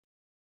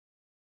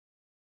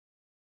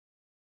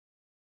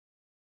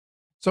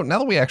So now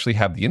that we actually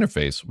have the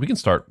interface, we can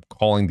start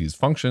calling these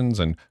functions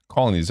and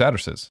calling these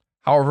addresses.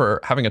 However,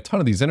 having a ton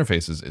of these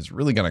interfaces is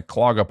really going to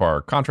clog up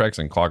our contracts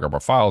and clog up our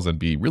files and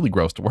be really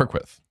gross to work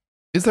with.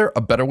 Is there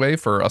a better way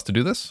for us to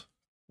do this?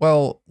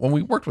 Well, when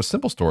we worked with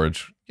simple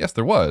storage, yes,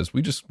 there was.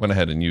 We just went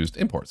ahead and used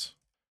imports,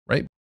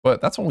 right?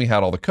 But that's when we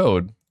had all the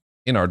code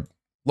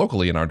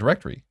locally in our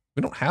directory.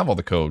 We don't have all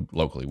the code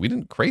locally. We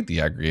didn't create the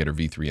aggregator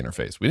v3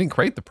 interface. We didn't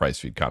create the price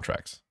feed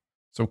contracts.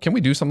 So can we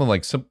do something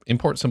like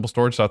import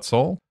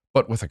simplestorage.sol,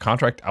 but with a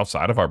contract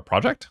outside of our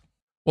project?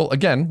 Well,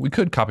 again, we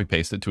could copy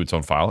paste it to its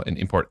own file and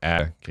import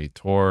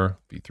aggregator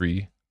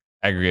v3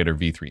 aggregator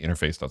v3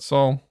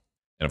 interface.sol.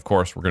 And of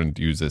course, we're going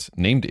to use this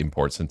named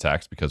import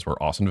syntax because we're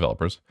awesome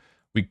developers.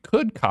 We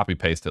could copy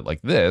paste it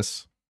like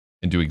this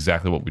and do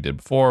exactly what we did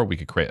before. We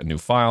could create a new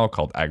file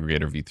called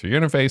aggregator v3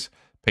 interface,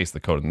 paste the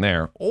code in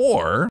there,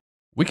 or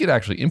we could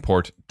actually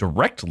import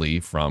directly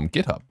from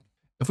GitHub.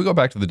 If we go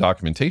back to the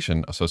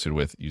documentation associated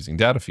with using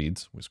data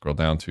feeds, we scroll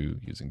down to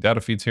using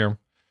data feeds here,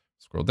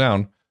 scroll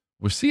down,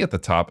 we see at the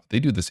top, they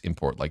do this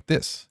import like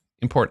this,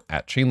 import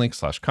at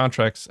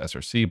Chainlink/contracts,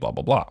 src, blah,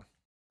 blah, blah.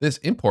 This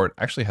import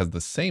actually has the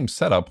same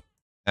setup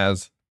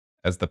as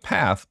the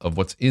path of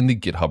what's in the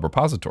GitHub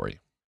repository.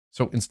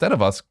 So instead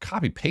of us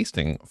copy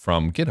pasting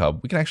from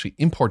GitHub, we can actually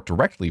import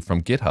directly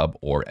from GitHub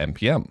or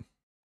NPM.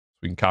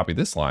 We can copy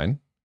this line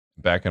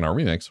back in our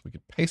remix. We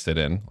could paste it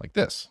in like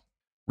this.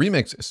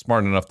 Remix is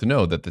smart enough to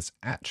know that this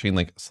at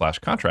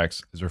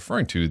Chainlink/contracts is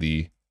referring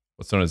to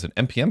what's known as an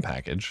NPM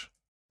package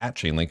at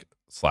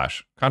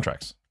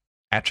Chainlink/contracts.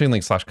 At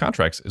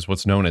Chainlink/contracts is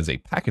what's known as a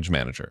package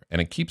manager, and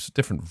it keeps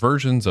different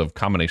versions of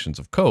combinations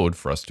of code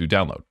for us to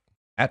download.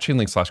 At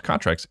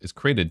Chainlink/contracts is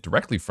created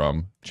directly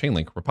from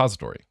Chainlink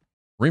repository.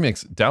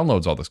 Remix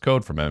downloads all this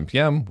code from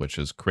NPM, which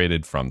is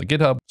created from the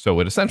GitHub. So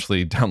it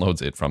essentially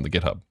downloads it from the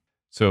GitHub.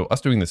 So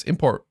us doing this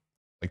import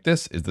like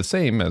this is the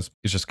same as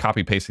it's just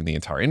copy pasting the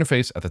entire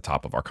interface at the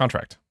top of our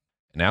contract.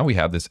 And now we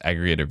have this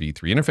aggregator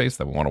v3 interface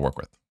that we want to work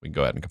with. We can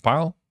go ahead and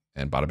compile,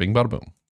 and bada bing, bada boom.